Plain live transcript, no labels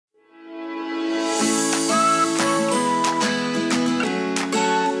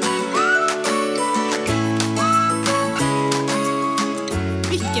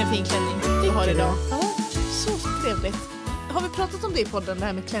om det i podden, det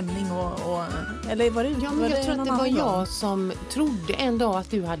här med klänning och eller var det? Ja, men jag tror att det var jag som trodde en dag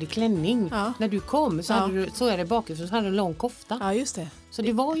att du hade klänning. Ja. När du kom så hade du, så är det bakifrån, så hade du en lång kofta. Ja, just det. Så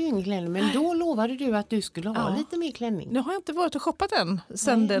det var ju ingen klänning, men då lovade du att du skulle ha lite mer klänning. Nu har jag inte varit och shoppat än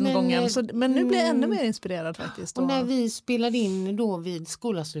sen den gången, men nu blir jag ännu mer inspirerad faktiskt. Och när vi spelade in då vid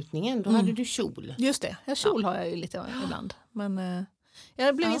skolavslutningen, då hade du kjol. Just det, kjol har jag ju lite ibland, men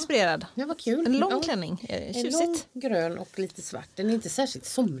jag blev inspirerad. Det var kul. En lång klänning, tjusigt. En lång grön och lite svart. Den är inte särskilt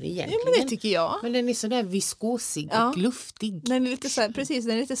somrig egentligen. Ja, men det tycker jag. Men den är sådär viskosig och luftig. Den är lite så här, precis,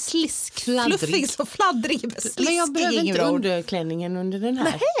 den är lite fluffig och fladdrig. Men jag behöver inte underklänningen under den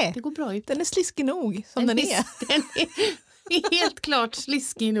här. Nej, det går bra ut. Den är sliskig nog som den är. Den är helt klart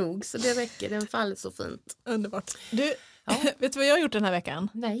sliskig nog, så det räcker. Den faller så fint. Underbart. Du, vet du vad jag har gjort den här veckan?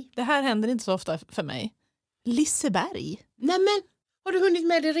 Nej. Det här händer inte så ofta för mig. Liseberg. Nej, men har du hunnit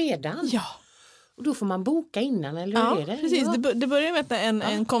med det redan? Ja. Och då får man boka innan, eller hur är det? Precis. Ja. Det började med att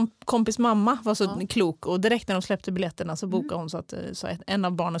en kompis mamma var så klok, och direkt när de släppte biljetterna så bokade hon så att en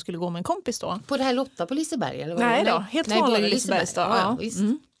av barnen skulle gå med en kompis då. På det här Lotta på Liseberg? Eller vad Nej då, helt vanlig Lisebergsdag. Ja, visst.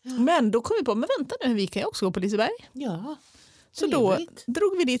 Men då kom vi på, men vänta nu, vi kan ju också gå på Liseberg. Ja. Så då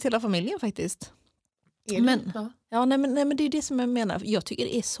drog vi dit hela familjen faktiskt. Men det är det som jag menar. Jag tycker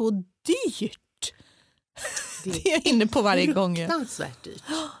det är så dyrt. Det är jag inne på varje gång. Fruktansvärt dyrt.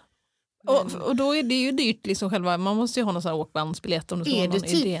 Och då är det ju dyrt liksom själva, man måste ju ha någon sån här åkbandsbiljett. Om det är det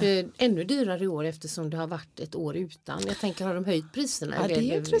typ ännu dyrare i år eftersom det har varit ett år utan? Jag tänker, har de höjt priserna? Ja, det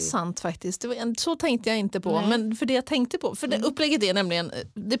är intressant faktiskt. Så tänkte jag inte på. Nej. Men för det jag tänkte på, för det upplägget är nämligen,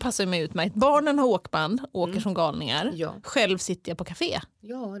 det passar mig utmärkt. Barnen har åkband, åker som galningar. Ja. Själv sitter jag på café.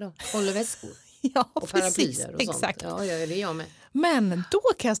 Ja då, håller väskor. Ja, och precis. Och exakt. Ja, det är jag med. Men då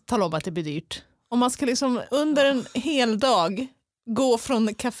kan jag tala om att det blir dyrt. Om man ska liksom under en hel dag gå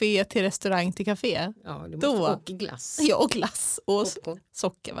från café till restaurang till café. Ja, du måste åka glass. Ja, och glass och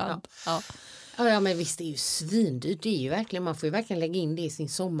sockervadd. Ja. Ja, men visst, det är ju svindyrt. Det är ju verkligen, man får ju verkligen lägga in det i sin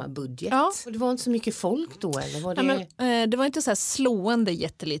sommarbudget. Ja. Och det var inte så mycket folk då, eller var det? Ja, men, det var inte så här slående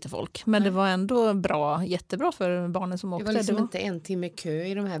jättelite folk, men det var ändå jättebra för barnen som åkte. Det var liksom inte en timme kö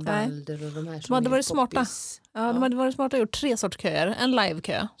i de här Balder och de här som de hade varit smarta. Ja, de hade varit smarta och gjort 3 sorts köer. En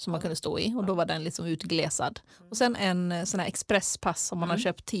livekö som man kunde stå i, och då var den liksom utglesad. Och sen en sån här expresspass som man har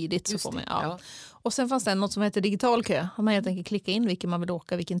köpt tidigt. Så får man, Och sen fanns det något som heter digital kö. Man helt enkelt klicka in vilken man vill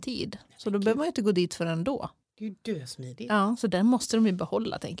åka, vilken tid. Så då behöver man ju inte gå dit förrän då. Det är ju dösmidigt. Ja, så den måste de ju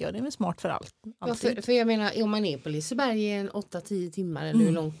behålla, tänker jag. Det är väl smart för allt. Ja, för jag menar, om man är på Liseberg i 8-10 timmar eller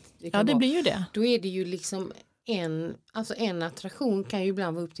hur långt det kan det vara, blir ju det. Då är det ju liksom en attraktion kan ju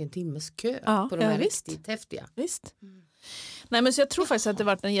ibland vara upp till en timmes kö på de här riktigt häftiga. Visst. Nej, men så jag tror faktiskt att det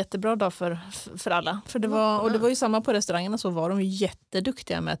varit en jättebra dag för alla. För det var ju samma på restaurangerna, så var de ju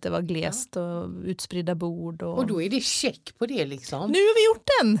jätteduktiga med att det var glest och utspridda bord. Och då är det check på det liksom. Nu har vi gjort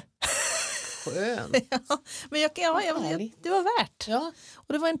den! Skönt. Men det var värt. Ja.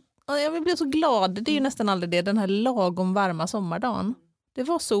 Och det var jag blev så glad. Det är ju nästan aldrig det, den här lagom varma sommardagen. Det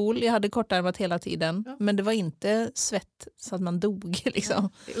var sol, jag hade kortärmat hela tiden. Ja. Men det var inte svett så att man dog liksom.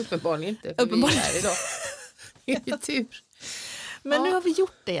 Det är uppenbarligen inte, för vi är här idag. Det är ju tur. Men nu har vi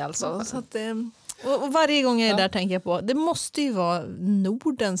gjort det alltså. Ja. Så att, och varje gång jag är där tänker jag på, det måste ju vara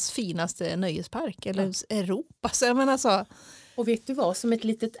Nordens finaste nöjespark. Eller Europas. Jag menar så. Och vet du vad, som ett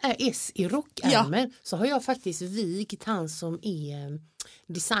litet S i rockärmen så har jag faktiskt vigt han som är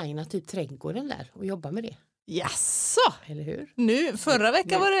designar typ trädgården där och jobbar med det. Jaså? Eller hur? Nu, förra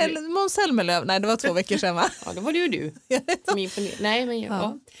veckan var det Måns Zelmerlöw. Nej, det var 2 veckor sedan, va? Ja, då var det ju du. Nej,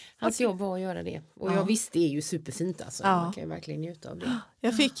 men hans jobb var att göra det. Och jag visste, det är ju superfint alltså. Man kan ju verkligen njuta av det.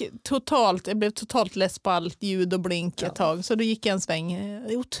 Jag blev totalt less på allt ljud och blink ett tag. Så då gick jag en sväng.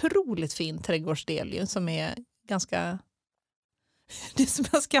 Det är otroligt fin trädgårdsdel ju, som är ganska... Det som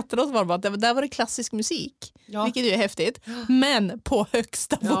jag skrattade åt var bara att där var det klassisk musik. Vilket ju är häftigt. Men på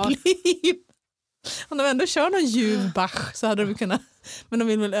högsta volym. Om de ändå kör någon ljuv Bach så hade de kunnat, men de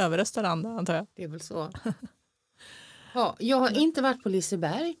vill väl överrösta det andra, antar jag. Det är väl så. Ja, jag har inte varit på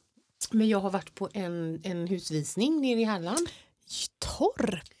Liseberg, men jag har varit på en husvisning nere i Halland.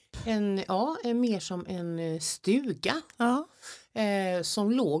 Torp? Mer som en stuga. Ja.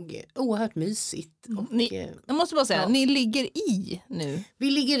 Som låg oerhört mysigt. Och, jag måste bara säga, ni ligger i nu.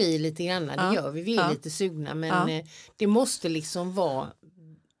 Vi ligger i lite grann, det gör vi. Vi är lite sugna, men det måste liksom vara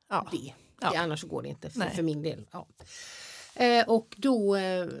det. Annars går det inte för min del. Ja. Och då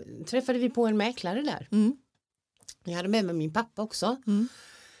träffade vi på en mäklare där. Jag hade med mig min pappa också.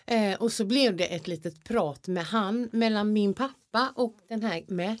 Och så blev det ett litet prat mellan min pappa och den här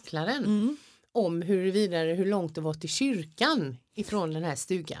mäklaren. om hur långt det var till kyrkan ifrån den här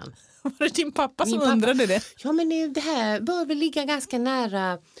stugan. Var det din pappa som undrade det? Ja, men det här bör väl ligga ganska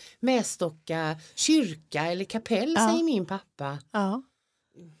nära Mästocka kyrka eller kapell, säger min pappa. Ja.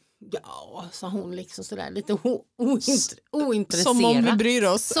 Ja, sa hon liksom sådär lite ointresserad. Som om vi bryr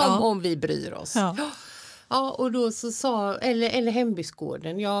oss. Som om vi bryr oss. Ja. Ja, och då så sa, eller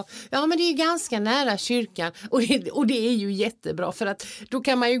hembygdsgården, ja men det är ju ganska nära kyrkan och det är ju jättebra för att då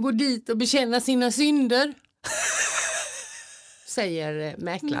kan man ju gå dit och bekänna sina synder. Säger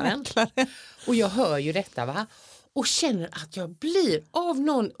mäklaren. Och jag hör ju detta, va? Och känner att jag blir av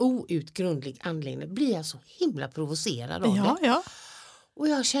någon outgrundlig anledning blir jag så himla provocerad av det. Ja. Och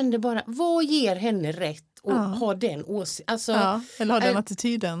jag kände bara, vad ger henne rätt att ha den åsikten? Alltså, eller ha den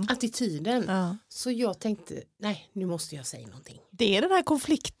attityden. Ja. Så jag tänkte, nej, nu måste jag säga någonting. Det är den här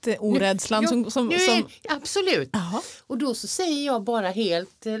konfliktorädslan som... Absolut. Ja. Och då så säger jag bara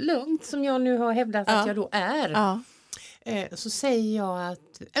helt lugnt, som jag nu har hävdat att jag då är. Ja. Så säger jag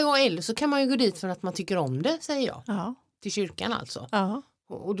att, eller så kan man ju gå dit för att man tycker om det, säger jag. Ja. Till kyrkan alltså. Ja.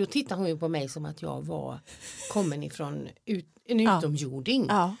 Och då tittar hon ju på mig som att jag var kommen ifrån en utomjording.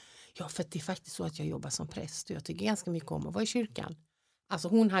 Ja. Ja, för det är faktiskt så att jag jobbar som präst och jag tycker ganska mycket om att vara i kyrkan. Alltså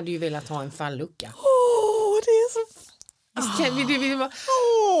hon hade ju velat ha en fallucka. Det är så...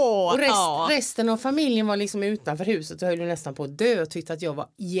 Och resten av familjen var liksom utanför huset och höll nästan på att dö och tyckte att jag var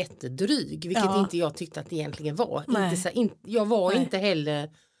jättedryg. Vilket inte jag tyckte att det egentligen var. Jag var inte heller...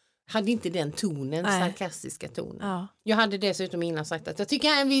 hade inte den tonen, sarkastiska tonen. Ja. Jag hade dessutom innan sagt att jag tycker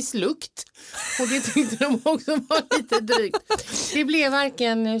jag är en viss lukt. Och det tyckte de också var lite drygt. Det blev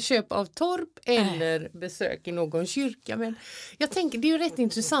varken köp av torp eller besök i någon kyrka. Men jag tänker, det är ju rätt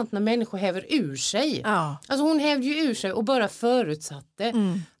intressant när människor häver ur sig. Ja. Alltså hon hävde ju ur sig och bara förutsatte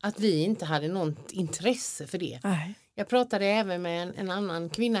att vi inte hade något intresse för det. Nej. Jag pratade även med en annan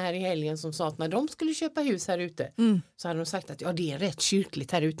kvinna här i helgen som sa att när de skulle köpa hus här ute så hade de sagt att det är rätt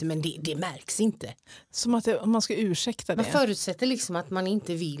kyrkligt här ute men det märks inte. Som att man ska ursäkta det. Man förutsätter liksom att man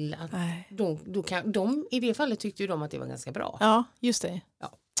inte vill att de i det fallet tyckte ju de att det var ganska bra. Ja, just det.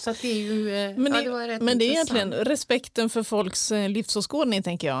 Ja. Så att det är ju men det är egentligen respekten för folks livsåskådning,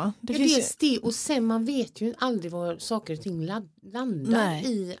 tänker jag. Det och sen man vet ju aldrig var saker och ting landar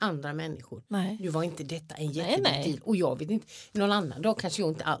i andra människor. Nej. Nu var inte detta en jättebra tid och jag vet inte, någon annan dag kanske jag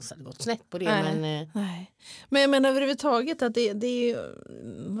inte alls hade gått snett på det. Men jag menar överhuvudtaget att det är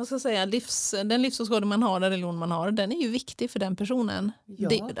vad ska jag säga, den livsåskådning man har, den religion man har, den är ju viktig för den personen.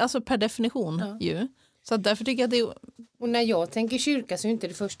 Ja. Alltså per definition ju. Så därför tycker jag att det är... Och när jag tänker kyrka så är inte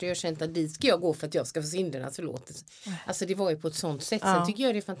det första jag känt att dit ska jag gå för att jag ska få syndernas förlåtelse. Alltså det var ju på ett sånt sätt. Sen tycker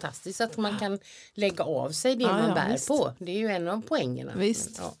jag det är fantastiskt att man kan lägga av sig det man bär på. Det är ju en av poängerna.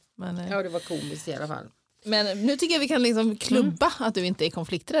 Visst. Men, det var komiskt i alla fall. Men nu tycker jag vi kan liksom klubba att du inte är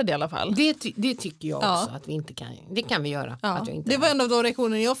konflikträdd i alla fall. Det tycker jag också att vi inte kan. Det kan vi göra. Ja. Att jag inte det var en av de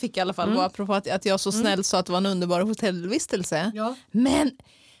reaktioner jag fick i alla fall. Var apropå att jag så snällt sa att det var en underbar hotellvistelse. Ja. Men...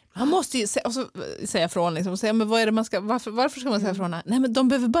 man måste ju säga från liksom, och säga, men vad är det man ska, varför ska man säga från här? Nej, men de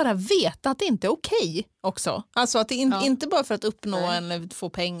behöver bara veta att det inte är okej också. Alltså att det inte bara för att uppnå eller få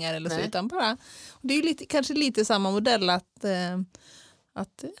pengar eller så, utan bara, och det är ju kanske lite samma modell att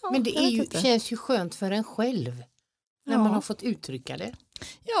men det är ju, känns ju skönt för en själv när man har fått uttrycka det.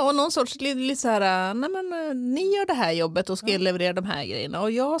 Ja, och någon sorts lite så här, nej men ni gör det här jobbet och ska leverera de här grejerna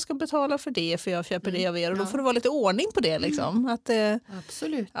och jag ska betala för det för jag köper det av er och då får det vara lite ordning på det liksom.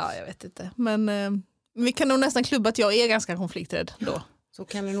 Absolut. Ja, jag vet inte. Men vi kan nog nästan klubba att jag är ganska konflikträdd då. Så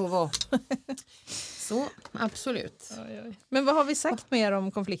kan det nog vara. Så, absolut. Oj. Men vad har vi sagt mer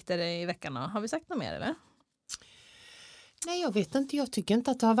om konflikter i veckan då? Har vi sagt något mer eller? Nej, jag vet inte. Jag tycker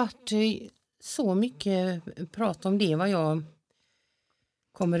inte att det har varit så mycket prat om det vad jag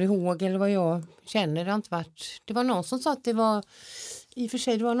kommer ihåg eller vad jag känner. Det har inte varit. Det var någon som sa att det var, i och för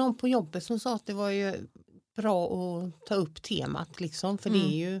sig det var någon på jobbet som sa att det var ju bra att ta upp temat liksom, för det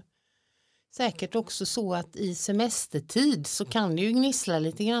är ju säkert också så att i semestertid så kan det ju gnissla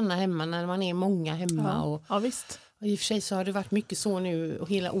lite grann hemma när man är många hemma. Ja, visst. Och i och för sig så har det varit mycket så nu och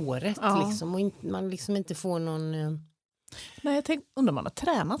hela året liksom, och man liksom inte får någon... Nej, jag tänkte, undrar man har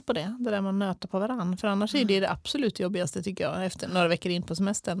tränat på det där man nöter på varann. För annars är det absolut jobbigaste tycker jag. Efter några veckor in på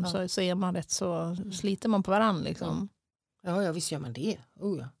semestern så är man rätt så sliter man på varann liksom. Ja, visst gör man det.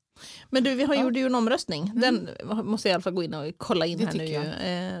 Men du, vi gjorde ju en omröstning. Den måste jag i alla fall gå in och kolla in här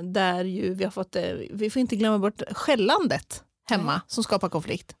nu. Där ju vi har fått, vi får inte glömma bort skällandet hemma som skapar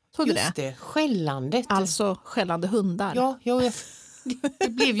konflikt. Såg du det? Just det, skällandet. Alltså skällande hundar. Ja, det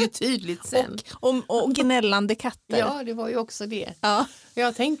blev ju tydligt sen. Och gnällande katter. Ja, det var ju också det. Ja.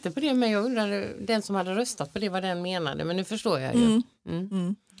 Jag tänkte på det, men jag undrade den som hade röstat på det vad den menade. Men nu förstår jag ju.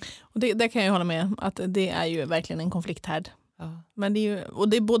 Och där kan jag hålla med att det är ju verkligen en konflikthärd. Ja. Men det är ju, och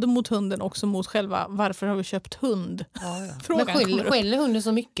det är både mot hunden och också mot själva varför har vi köpt hund? Ja. Frågan men skäller hunden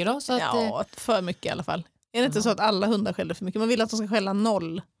så mycket då? Så att, ja, för mycket i alla fall. Är det inte så att alla hundar skäller för mycket? Man vill att de ska skälla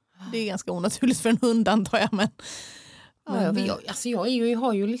 0. Det är ganska onaturligt för en hund antar jag. Men jag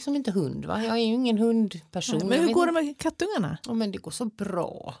har ju liksom inte hund, va? Jag är ju ingen hundperson. Nej, men hur går det med kattungarna? Ja, men det går så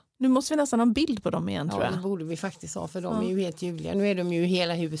bra. Nu måste vi nästan ha en bild på dem igen, tror jag. Ja, det borde vi faktiskt ha, för de är ju helt ljuvliga. Nu är de ju i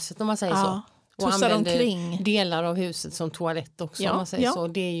hela huset, om man säger så. Och tussar använder omkring delar av huset som toalett också, om man säger så.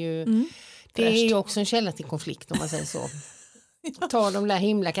 Det är ju det är ju också en källa till konflikt, om man säger så. Ta de där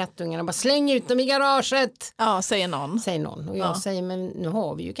himla kattungarna, bara släng ut dem i garaget. Ja, säger någon. Och jag säger, men nu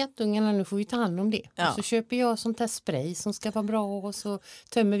har vi ju kattungarna, nu får vi ta hand om det. Och så köper jag sånt här spray som ska vara bra, och så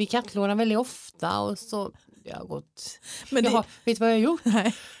tömmer vi kattlådan väldigt ofta, och så det har gått. Men vet du vad jag har gjort?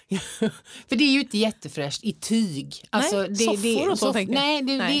 Nej. För det är ju inte jättefräscht i tyg. Alltså, soffor och så tänker jag.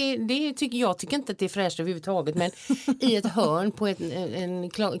 Nej, det tycker jag tycker inte att det är fräscht överhuvudtaget, men i ett hörn på en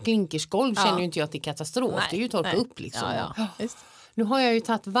klinkersgolv känner ju inte jag att det är katastrof. Det är ju torka upp liksom. Ja. Nu har jag ju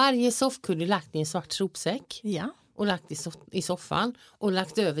tagit varje soffkudde, lagt i en svart sopsäck. Ja. Och lagt i soffan och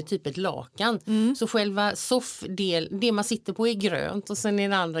lagt över typ ett lakan. Så själva det man sitter på är grönt, och sen är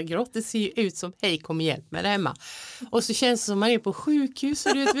det andra grått. Det ser ju ut som hej, kom hjälp med det hemma. Och så känns det som man är på sjukhus,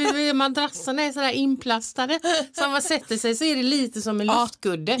 och madrasserna är sådär inplastade. Så om man sätter sig så är det lite som en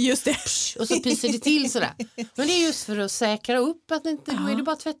luftkudde. Just det. Och så pyser det till sådär. Men det är just för att säkra upp att inte, då är det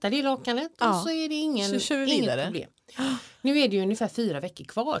bara att tvätta det i lakanet, och så är det inget problem. Nu är det ju ungefär 4 veckor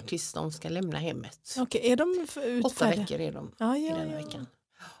kvar tills de ska lämna hemmet. Okej, är de 8 veckor är de i denna veckan.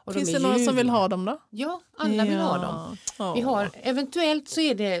 Och finns det någon som vill ha dem då? Ja, alla vill ha dem. Vi har, eventuellt så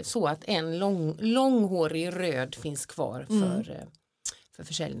är det så att en långhårig röd finns kvar för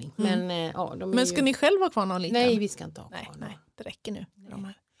försäljning. Men ska ni själv ha kvar någon liten? Nej, vi ska inte ha kvar någon. Nej, det räcker nu.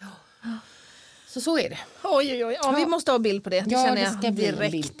 Så är det. Oj. Ja, vi måste ha bild på det. Det känner jag ska direkt. Bli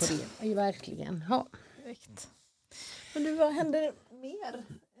en bild på det. Ja, verkligen. Ja. Direkt. Men du, vad händer mer?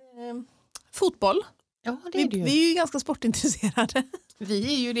 Fotboll. Ja, det är det ju. Vi är ju ganska sportintresserade.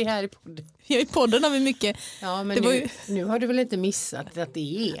 Vi är ju det här i podden. Ja, i podden har vi mycket. Ja, men nu har du väl inte missat att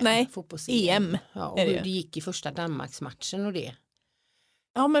det är fotbolls-EM. Ja, och hur det gick i första Danmarksmatchen och det.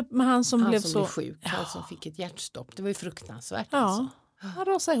 Ja, med han som blev sjuk. Han som fick ett hjärtstopp. Det var ju fruktansvärt. Ja, alltså. Han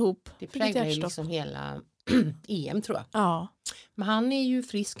rasade ihop. Det präglar ju liksom hela EM, tror jag. Ja. Men han är ju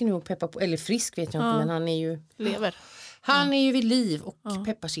frisk nu och peppar på, eller frisk vet jag inte, men han är ju lever. Han är ju vid liv och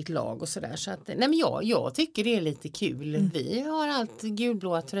peppar sitt lag och sådär. Så att, nej, men jag tycker det är lite kul. Vi har allt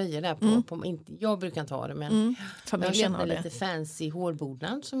gulblåa tröjor där på jag brukar inte ha det, men jag köper lite fancy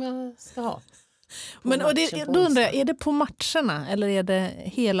hårbodnad som jag ska ha. Men då undrar jag, är det på matcherna eller är det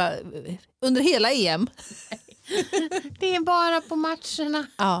under hela EM? Det är bara på matcherna.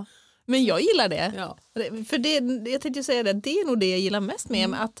 Ja. Men jag gillar det. Ja. För jag tänkte säga det är nog det jag gillar mest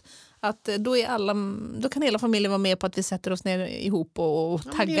med att då kan hela familjen vara med på att vi sätter oss ner ihop och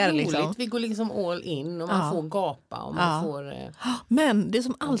taggar. Det är liksom. Vi går liksom all in och man får gapa och man får. Men det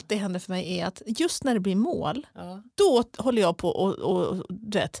som alltid händer för mig är att just när det blir mål, då håller jag på och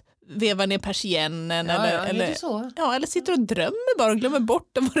veva ner persiennen eller sitter och drömmer bara och glömmer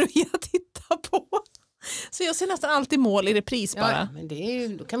bort vad det är jag tittar på. Så jag ser nästan alltid mål i repris bara. Ja,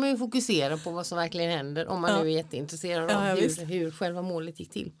 men då kan man ju fokusera på vad som verkligen händer om man nu är jätteintresserad av hur själva målet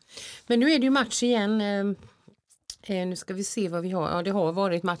gick till. Men nu är det ju match igen. Nu ska vi se vad vi har. Ja, det har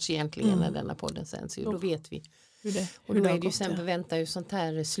varit match egentligen när denna podden sänds. Då vet vi. Och då är det ju sen förväntar ju sånt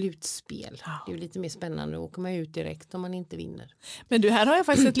här slutspel. Det är ju lite mer spännande att komma ut direkt om man inte vinner. Men här har jag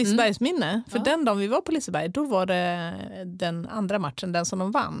faktiskt ett Lisebergsminne. För den dagen vi var på Liseberg, då var det den andra matchen, den som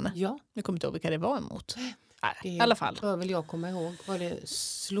de vann. Ja. Jag kommer inte ihåg vilka det var emot. I alla fall. Bör väl jag komma ihåg. Var det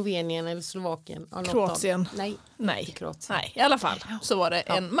Slovenien eller Slovakien? Kroatien. Nej. Kroatien. Nej, i alla fall så var det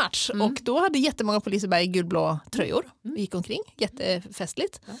en match. Och då hade jättemånga på Liseberg gulblå tröjor. Vi gick omkring,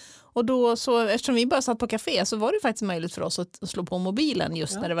 jättefestligt. Och då så, eftersom vi bara satt på café så var det faktiskt möjligt för oss att slå på mobilen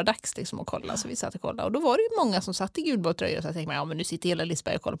just när det var dags liksom, att kolla. Så vi satt och kollade. Och då var det ju många som satt i gulblå tröjor. Så jag tänkte, men nu sitter hela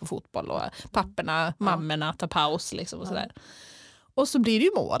Liseberg och kollar på fotboll. Och papporna, mammorna tar paus liksom och sådär. Och så blir det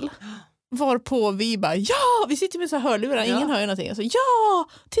ju mål. Varpå vi bara, vi sitter med så här hörlurar, ingen hör ju någonting. Så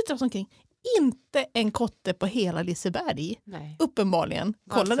tittar oss omkring. Inte en kotte på hela Liseberg. Nej. Uppenbarligen.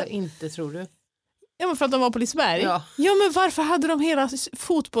 Varför inte, tror du? Ja, men för att de var på Liseberg. Ja, men varför hade de hela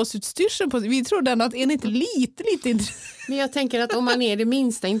fotbollsutstyrseln på sig? Vi trodde ändå att är inte lite Men jag tänker att om man är det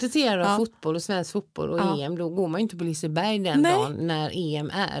minsta intresserad av fotboll och svensk fotboll och EM, då går man inte på Liseberg den dagen när EM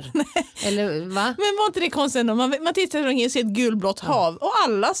är. Eller va? Men var inte det konstigt ändå? Man tittar och ser ett gulblått hav och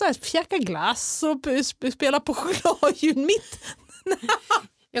alla så här fjäckar glass och spelar på chokladljud mitt.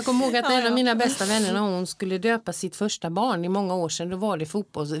 Jag kommer ihåg att en av mina bästa vänner, när hon skulle döpa sitt första barn i många år sedan, då var det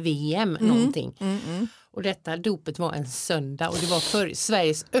fotbolls-VM någonting. Och detta dopet var en söndag och det var för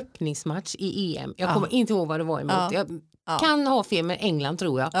Sveriges öppningsmatch i EM. Jag kommer inte ihåg vad det var emot. Jag kan ha fel, med England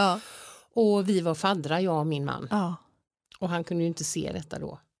tror jag. Och vi var faddra, jag och min man. Och han kunde ju inte se detta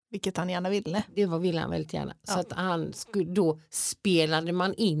då. Vilket han gärna ville. Det ville han väldigt gärna. Så att han skulle, då spelade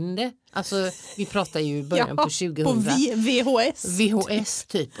man in det. Alltså vi pratar ju i början på 2000. På VHS. VHS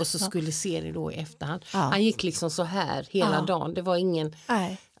typ. Och så skulle se det då i efterhand. Han gick liksom så här hela dagen. Det var ingen...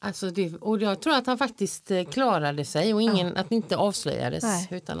 Alltså det, och jag tror att han faktiskt klarade sig. Och att det inte avslöjades.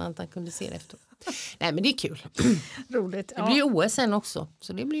 Utan att han kunde se det efter. Nej, men det är kul. Roligt. Det blir ju OS sen också.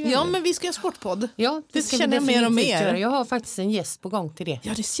 Så det blir ju men vi ska göra sportpodd. Ja, det ska känner jag mer och mer. Göra. Jag har faktiskt en gäst på gång till det.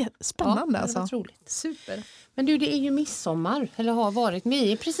 Ja, det är spännande det alltså. är roligt. Super. Men du, det är ju midsommar. Eller har varit.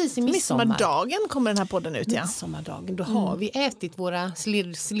 Vi är precis i midsommar. Midsommardagen kommer den här podden ut, ja. Midsommardagen. Då har vi ätit våra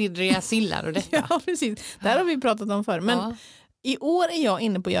slidriga sillar och detta. Ja, precis. Det här har vi pratat om förr. Men i år är jag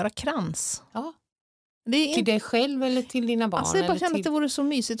inne på att göra krans. Ja. Det är till dig själv eller till dina barn? Alltså jag bara känner att det vore så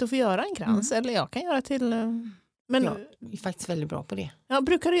mysigt att få göra en krans. Eller jag kan göra till... Men jag är faktiskt väldigt bra på det. Ja,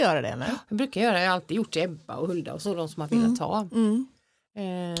 brukar du göra det eller? Jag brukar göra det. Jag har alltid gjort det, Ebba och Hulda och så, de som har velat ta.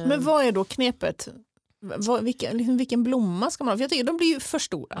 Men vad är då knepet? Vilken blomma ska man ha? För jag tycker de blir ju för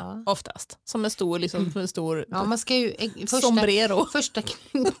stora oftast. Som en stor, liksom, en stor man ska ju, sombrero.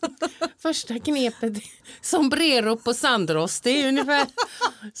 Första knepet, sombrero på sandrost. Det är ungefär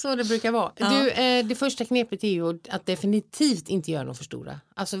så det brukar vara. Det första knepet är ju att definitivt inte göra dem för stora.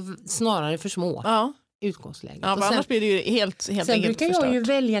 Alltså snarare för små. Utgångsläget. Ja, och sen, annars blir det ju helt sen brukar förstört. jag ju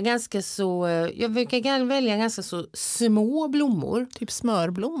välja ganska så små blommor. Typ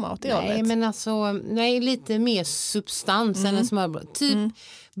smörblomma åt det hållet. Nej, men alltså lite mer substans än en smörblomma. Typ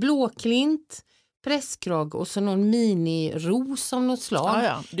blåklint, presskrag och så någon mini-ros av något slag.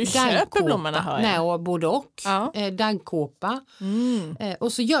 Ja. Du köper blommorna, hör jag. Nej, och både och. Daggkåpa.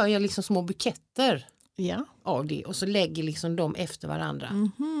 Och så gör jag liksom små buketter. Ja. Av det och så lägger liksom dem efter varandra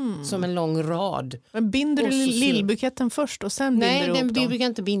som en lång rad. Men binder du lillbuketten först och sen binder du ihop dem? Nej, den brukar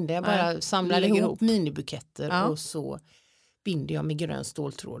inte binda. Jag bara samlar ihop minibuketter och så binder jag med grön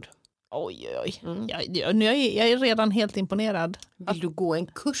ståltråd. Oj. Jag är redan helt imponerad. Vill du gå en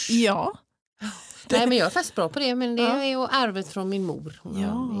kurs? Ja. Nej, men jag är fast bra på det, men det är ju arvet från min mor. Hon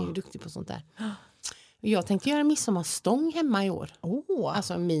är ju duktig på sånt där. Jag tänkte göra midsommarstång hemma i år.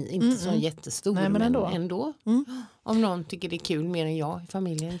 Alltså inte så jättestor. Nej, men ändå. Om någon tycker det är kul mer än jag i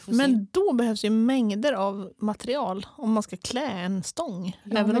familjen. Men då behövs ju mängder av material om man ska klä en stång.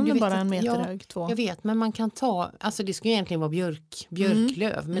 Även om det bara är en meter hög. 2. Jag vet, men man kan ta, alltså det ska egentligen vara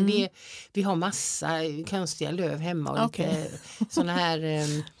björklöv. Men vi har massa konstiga löv hemma och lite såna här...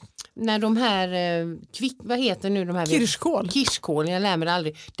 När de här, vad heter nu de här? Kirskål, jag lär mig det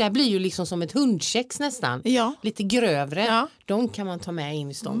aldrig. Det blir ju liksom som ett hundkex nästan. Ja. Lite grövre. Ja. De kan man ta med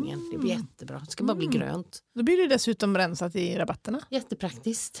in i stången. Det blir jättebra. Det ska bara bli grönt. Då blir det dessutom rensat i rabatterna.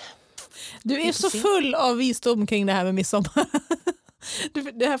 Jättepraktiskt. Du är så full av visdom kring det här med midsommar.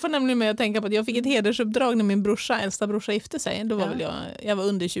 Det här får nämligen mig att tänka på att jag fick ett hedersuppdrag när min äldsta brorsa gifte sig. Då var väl jag var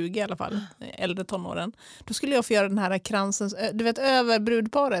under 20 i alla fall, äldre tonåren. Då skulle jag få göra den här kransen, du vet över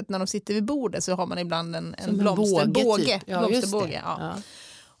brudparet när de sitter vid bordet så har man ibland en blomsterbåge. Typ. Blomsterbåge,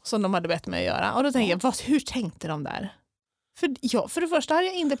 som de hade bett mig att göra. Och då tänkte jag, hur tänkte de där? För det första hade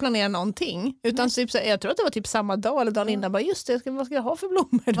jag inte planerat någonting. Utan typ, jag tror att det var typ samma dag eller dagen innan. Bara, just det, vad ska jag ha för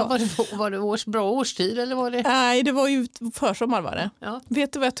blommor då? Var det bra årstid eller var det? Nej, det var ju försommar var det. Ja.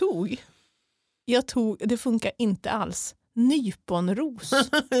 Vet du vad jag tog? Det funkar inte alls. Nyponros.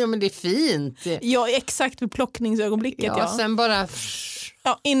 Ja, men det är fint. Ja, exakt vid plockningsögonblicket. Ja, sen bara...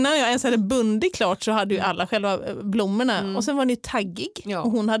 Ja, innan jag ens hade bundit klart så hade ju alla själva blommorna. Och sen var ni taggig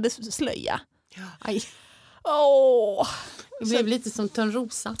och hon hade slöja. Aj. Det blev lite som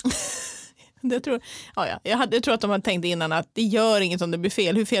Törnrosa. Jag tror att de hade tänkt innan att det gör inget om det blir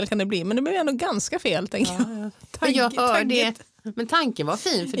fel. Hur fel kan det bli? Men det blev ändå ganska fel, tänker jag. Jag hör det. Men tanken var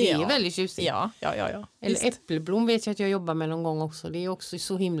fin, för det är väldigt tjusigt. Ja. Eller äppelblom vet jag att jag jobbar med någon gång också. Det är också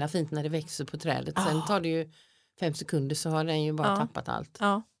så himla fint när det växer på trädet. Sen tar det ju 5 sekunder så har den ju bara tappat allt.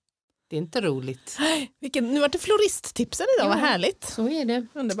 Ja. Det är inte roligt. Nu var det floristtipsen idag, vad härligt. Så är det.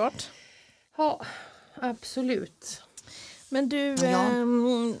 Underbart. Ja, absolut. Men du,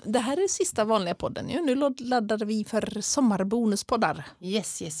 det här är sista vanliga podden ju. Nu laddar vi för sommarbonuspoddar.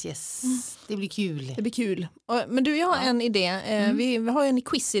 Yes. Det blir kul. Det blir kul. Men du, jag har en idé. Vi har ju en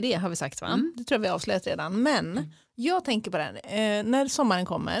quizidé har vi sagt, va? Det tror jag vi har avslöjat redan. Men jag tänker på det här. När sommaren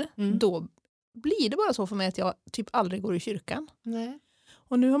kommer, då blir det bara så för mig att jag typ aldrig går i kyrkan. Nej.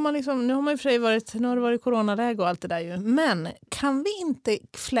 Och nu har man i och för sig nu har det varit coronaläge och allt det där ju. Men kan vi inte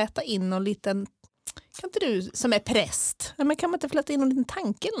fläta in någon liten, kan inte du som är präst, men kan man inte fläta in någon liten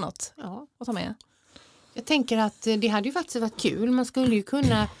tanke eller något? Ja. Och ta med? Jag tänker att det hade ju faktiskt varit kul. Man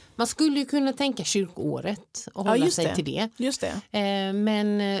skulle ju kunna tänka kyrkoåret och hålla sig till det. Just det.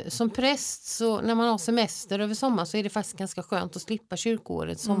 Men som präst, så när man har semester över sommar, så är det faktiskt ganska skönt att slippa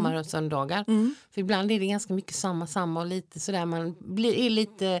kyrkoåret sommar och söndagar. För ibland är det ganska mycket samma och lite sådär, man är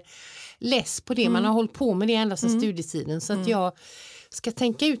lite less på det. Man har hållit på med det ända sedan studietiden. Så att jag ska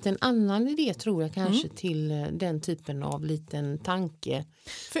tänka ut en annan idé, tror jag, kanske till den typen av liten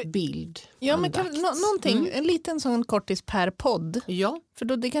tankebild. Ja, men någonting, en liten sån kortis per podd. Ja. För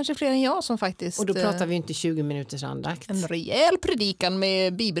då det är kanske fler än jag som faktiskt... Och då pratar vi inte 20 minuters andakt. En rejäl predikan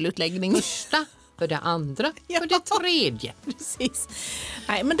med bibelutläggning. Första, för det andra, för det tredje. Precis.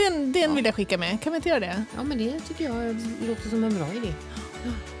 Nej, men den vill jag skicka med. Kan vi inte göra det? Ja, men det tycker jag låter som en bra idé.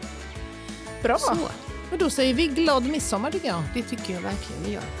 Bra. Så. Och då säger vi glad midsommar, tycker jag. Det tycker jag verkligen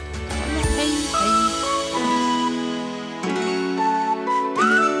vi gör. Hej!